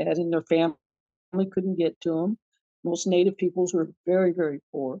place like that, and their family couldn't get to them. Most Native peoples were very, very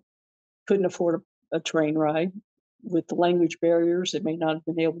poor, couldn't afford a train ride. With the language barriers, they may not have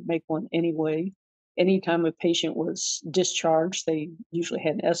been able to make one anyway. Anytime a patient was discharged, they usually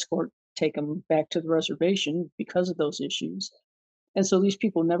had an escort take them back to the reservation because of those issues. And so these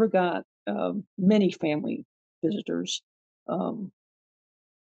people never got many family visitors. Um,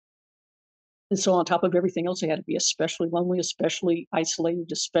 and so, on top of everything else, they had to be especially lonely, especially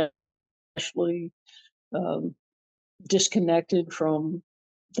isolated, especially um, disconnected from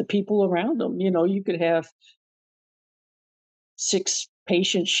the people around them. You could have 6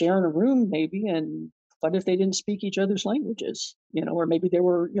 patients sharing a room maybe, and what if they didn't speak each other's languages? Or maybe there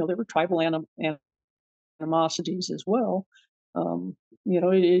were tribal animosities as well.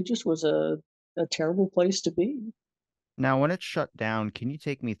 It just was a terrible place to be. Now, when it shut down, can you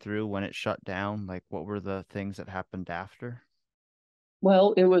take me through when it shut down? Like, what were the things that happened after?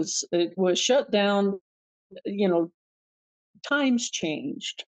 Well, it was shut down. You know, times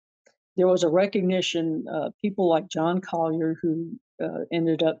changed. There was a recognition. People like John Collier, who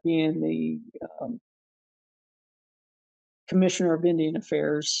ended up being the commissioner of Indian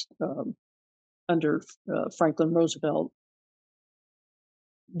Affairs under Franklin Roosevelt.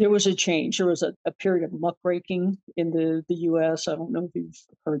 There was a change. There was a period of muckraking in the U.S. I don't know if you've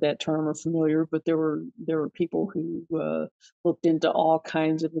heard that term or familiar, but there were people who looked into all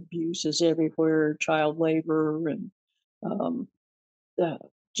kinds of abuses everywhere, child labor, and um, uh,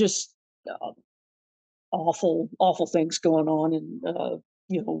 just uh, awful things going on in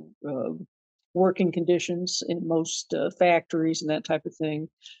you know working conditions in most factories and that type of thing.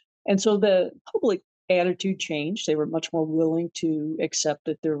 And so the public attitude changed. They were much more willing to accept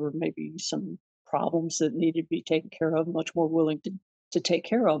that there were maybe some problems that needed to be taken care of, much more willing to take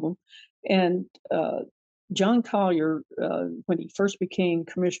care of them. And John Collier, when he first became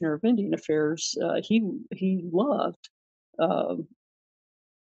Commissioner of Indian Affairs, he loved uh,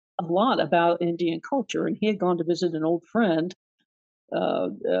 a lot about Indian culture, and he had gone to visit an old friend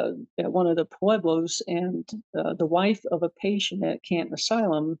at one of the pueblos, and the wife of a patient at Canton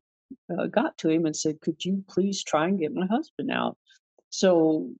Asylum got to him and said, "Could you please try and get my husband out?"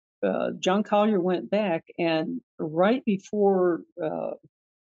 So John Collier went back, and right before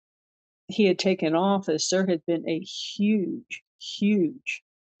he had taken office, there had been a huge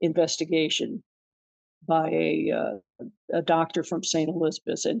investigation by a doctor from St.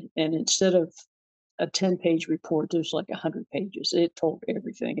 Elizabeth's, and instead of a 10-page report, there's like 100 pages. It told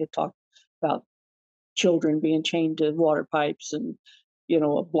everything. It talked about children being chained to water pipes and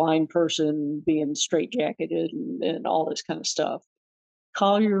a blind person being straitjacketed and all this kind of stuff.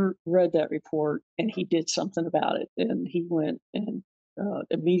 Collier read that report and he did something about it. And he went and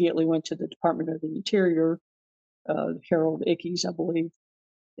immediately went to the Department of the Interior, Harold Ickes, I believe,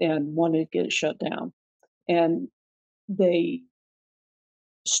 and wanted to get it shut down. And they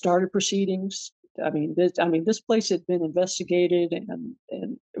started proceedings. This place had been investigated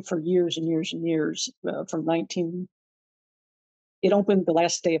and for years and years and years. From 19, it opened the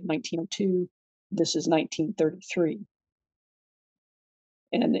last day of 1902. This is 1933,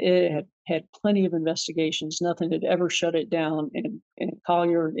 and it had plenty of investigations. Nothing had ever shut it down, and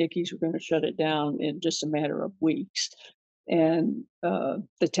Collier and Ickes were going to shut it down in just a matter of weeks. and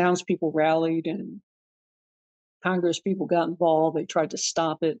the townspeople rallied, and Congress people got involved. They tried to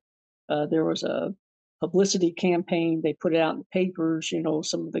stop it. There was a publicity campaign. They put it out in the papers,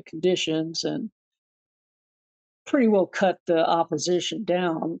 some of the conditions, and pretty well cut the opposition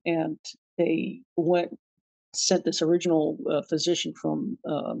down. And they sent this original physician from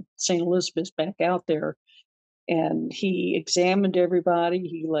St. Elizabeth's back out there, and he examined everybody.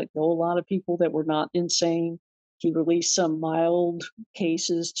 He let go a lot of people that were not insane. He released some mild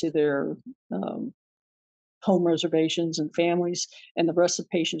cases to their um, home reservations and families, and the rest of the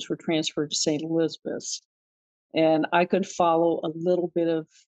patients were transferred to St. Elizabeth's. And I could follow a little bit of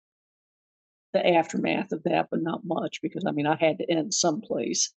the aftermath of that, but not much because I mean I had to end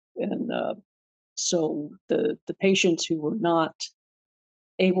someplace. And so the patients who were not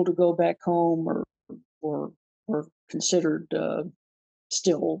able to go back home or were considered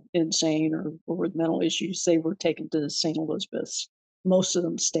still insane or with mental issues, they were taken to St. Elizabeth's. Most of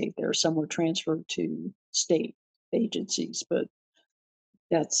them stayed there. Some were transferred to state agencies, but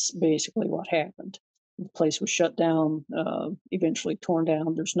that's basically what happened. The place was shut down, eventually torn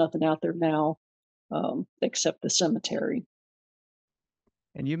down. There's nothing out there now except the cemetery.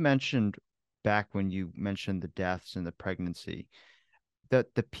 And you mentioned back when you mentioned the deaths and the pregnancy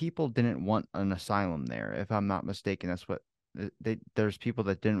that the people didn't want an asylum there. If I'm not mistaken, that's what there's people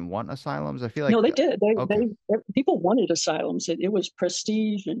that didn't want asylums. I feel like No, they did. okay. People wanted asylums. It was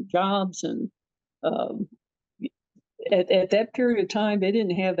prestige and jobs, and um, at that period of time, they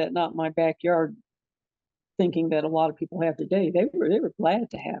didn't have that "not my backyard" thinking that a lot of people have today. They were glad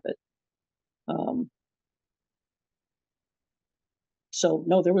to have it. Um, so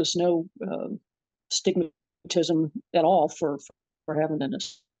no, there was no stigmatism at all for having an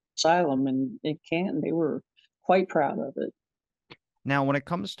asylum in Canton. They were quite proud of it. Now, when it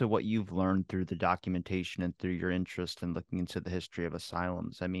comes to what you've learned through the documentation and through your interest in looking into the history of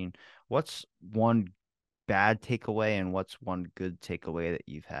asylums, I mean, what's one bad takeaway and what's one good takeaway that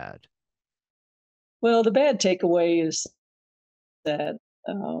you've had? Well, the bad takeaway is that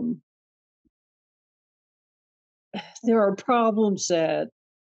um, there are problems that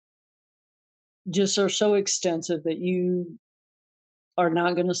just are so extensive that you are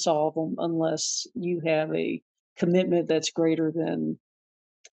not going to solve them unless you have a commitment that's greater than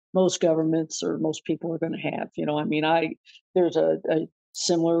most governments or most people are going to have. I mean, I there's a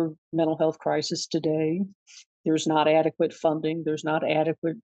similar mental health crisis today. There's not adequate funding. There's not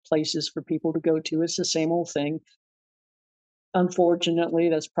adequate places for people to go to. It's the same old thing. Unfortunately,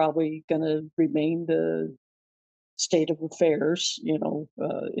 that's probably going to remain the state of affairs, in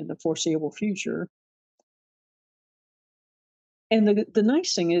the foreseeable future. And the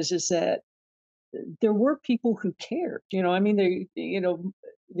nice thing is that there were people who cared. I mean,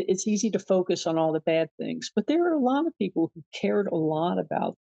 it's easy to focus on all the bad things, but there are a lot of people who cared a lot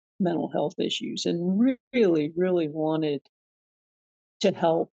about mental health issues and really, really wanted to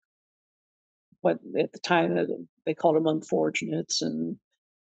help what at the time they called them unfortunates and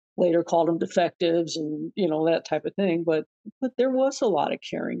later called them defectives and that type of thing. But there was a lot of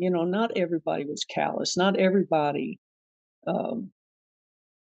caring. Not everybody was callous. Not everybody um,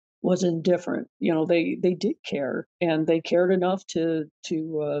 was indifferent. They did care, and they cared enough to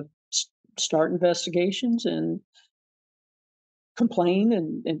start investigations and complain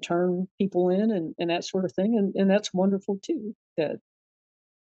and turn people in and that sort of thing. And that's wonderful too. That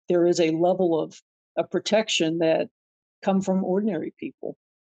there is a level of protection that come from ordinary people.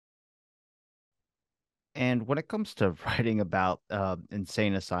 And when it comes to writing about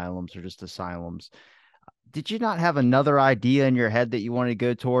insane asylums or just asylums, did you not have another idea in your head that you wanted to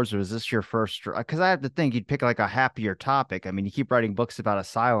go towards, or was this your first? Because I have to think you'd pick like a happier topic. I mean, you keep writing books about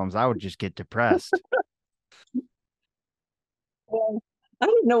asylums, I would just get depressed. Well, I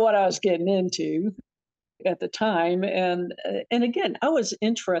didn't know what I was getting into at the time, and again, I was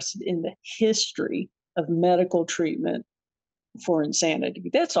interested in the history of medical treatment for insanity.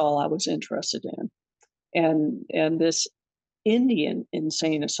 That's all I was interested in. And this Indian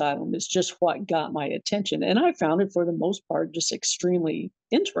insane asylum is just what got my attention. And I found it for the most part just extremely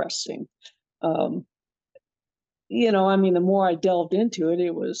interesting. Um, I mean, the more I delved into it,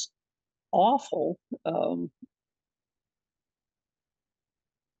 it was awful. Um,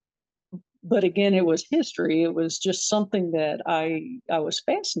 but again, it was history. It was just something that I was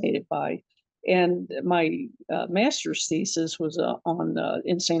fascinated by. And my master's thesis was on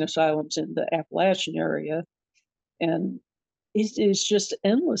insane asylums in the Appalachian area, and it is just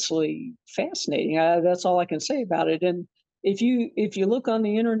endlessly fascinating. That's all I can say about it. And if you look on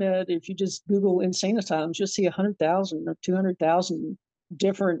the internet, if you just Google insane asylums, you'll see 100,000 or 200,000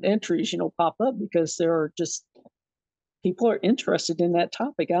 different entries, pop up because there are just people are interested in that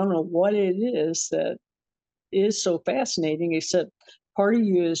topic. I don't know what it is that is so fascinating, except part of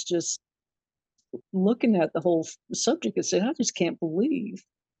you is just looking at the whole subject and saying, I just can't believe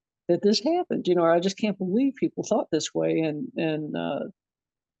that this happened, or I just can't believe people thought this way. And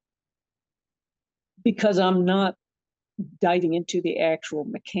because I'm not diving into the actual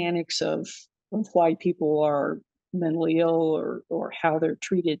mechanics of why people are mentally ill or how they're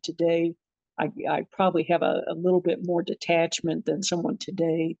treated today. I probably have a little bit more detachment than someone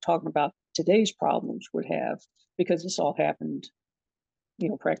today talking about today's problems would have, because this all happened,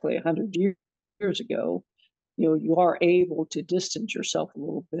 practically 100 years ago. You are able to distance yourself a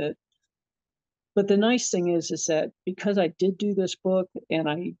little bit. But the nice thing is that because I did do this book and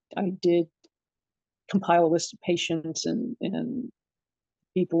I did compile a list of patients and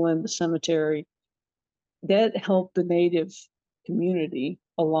people in the cemetery, that helped the Native community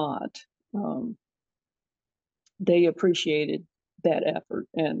a lot. Um, they appreciated that effort,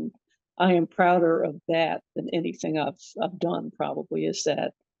 and I am prouder of that than anything I've done. Probably is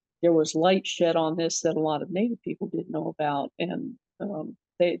that there was light shed on this that a lot of Native people didn't know about, and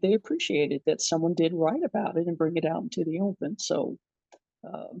they appreciated that someone did write about it and bring it out into the open. So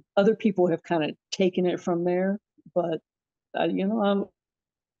other people have kind of taken it from there, but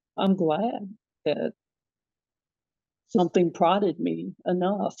I'm glad that something prodded me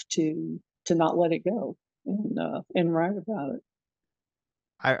enough to not let it go and write about it.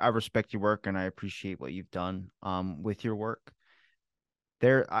 I respect your work and I appreciate what you've done with your work.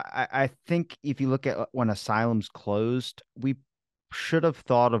 I think if you look at when asylums closed, we should have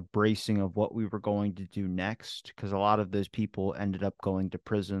thought of bracing of what we were going to do next, because a lot of those people ended up going to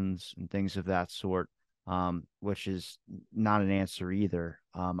prisons and things of that sort, which is not an answer either.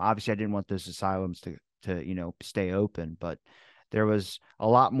 Obviously, I didn't want those asylums to stay open, but there was a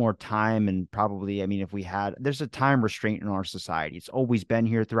lot more time and probably, I mean, if we had, there's a time restraint in our society. It's always been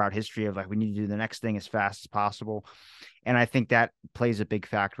here throughout history of like we need to do the next thing as fast as possible, and I think that plays a big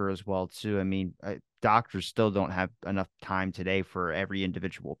factor as well too. I mean, doctors still don't have enough time today for every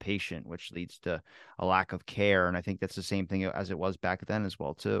individual patient, which leads to a lack of care. And I think that's the same thing as it was back then as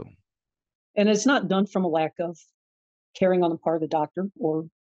well too. And it's not done from a lack of caring on the part of the doctor or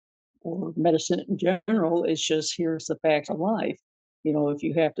medicine in general. It's just here's the facts of life. If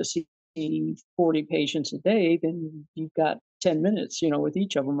you have to see 40 patients a day, then you've got 10 minutes, with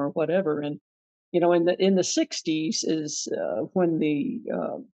each of them or whatever. And in the 60s is when the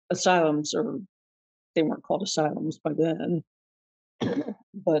asylums, or they weren't called asylums by then,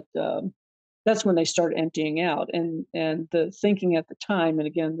 but that's when they start emptying out. And the thinking at the time, and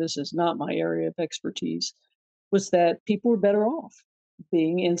again, this is not my area of expertise, was that people were better off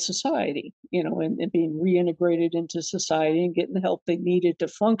being in society, and being reintegrated into society and getting the help they needed to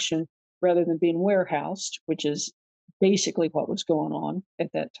function rather than being warehoused, which is basically what was going on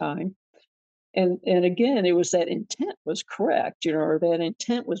at that time. And again, it was that intent was correct, or that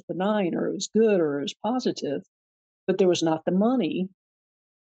intent was benign, or it was good, or it was positive, but there was not the money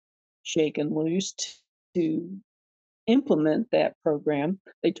shaken loose to implement that program.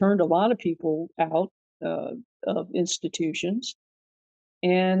 They turned a lot of people out uh, of institutions,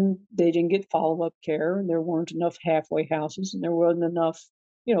 and they didn't get follow up care, and there weren't enough halfway houses, and there wasn't enough.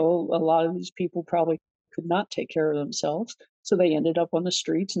 A lot of these people probably could not take care of themselves, so they ended up on the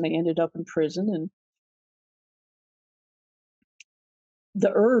streets and they ended up in prison. And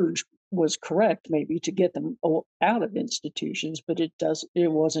the urge was correct, maybe, to get them out of institutions, but it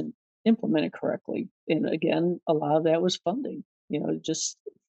wasn't implemented correctly. And again, a lot of that was funding. Just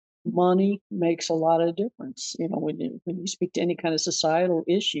money makes a lot of difference. When you speak to any kind of societal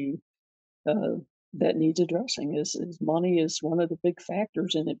issue uh, that needs addressing, is money is one of the big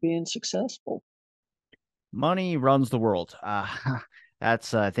factors in it being successful. Money runs the world.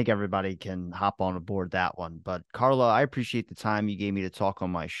 That's I think everybody can hop on aboard that one. But Carla, I appreciate the time you gave me to talk on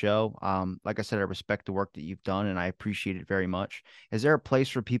my show. Like I said, I respect the work that you've done, and I appreciate it very much. Is there a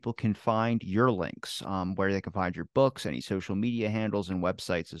place where people can find your links, where they can find your books, any social media handles, and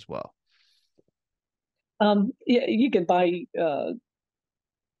websites as well? Yeah, you can buy it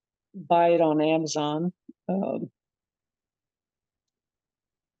on Amazon. Um,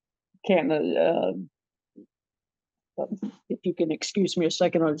 can't if you can excuse me a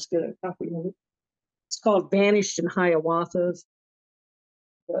second, I'll just get a copy of it. It's called "Vanished in Hiawatha,"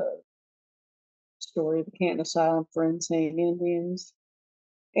 the story of the Canton Asylum for Insane Indians.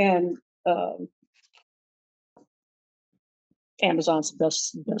 And um, Amazon's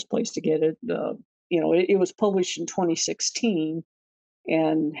the best place to get it. It was published in 2016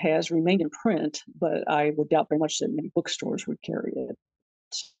 and has remained in print, but I would doubt very much that many bookstores would carry it.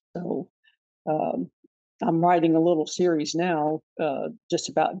 So um, I'm writing a little series now, just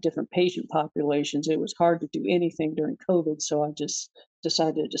about different patient populations. It was hard to do anything during COVID, so I just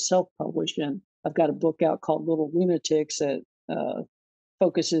decided to self-publish, and I've got a book out called Little Lunatics that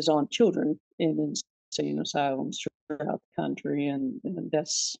focuses on children in insane asylums throughout the country, and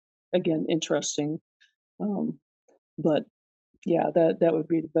that's again interesting. Um, but yeah, that would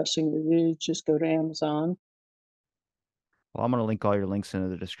be the best thing to do. Just go to Amazon. Well, I'm going to link all your links into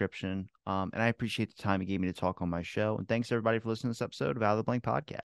the description. And I appreciate the time you gave me to talk on my show. And thanks everybody for listening to this episode of Out of the Blank Podcast.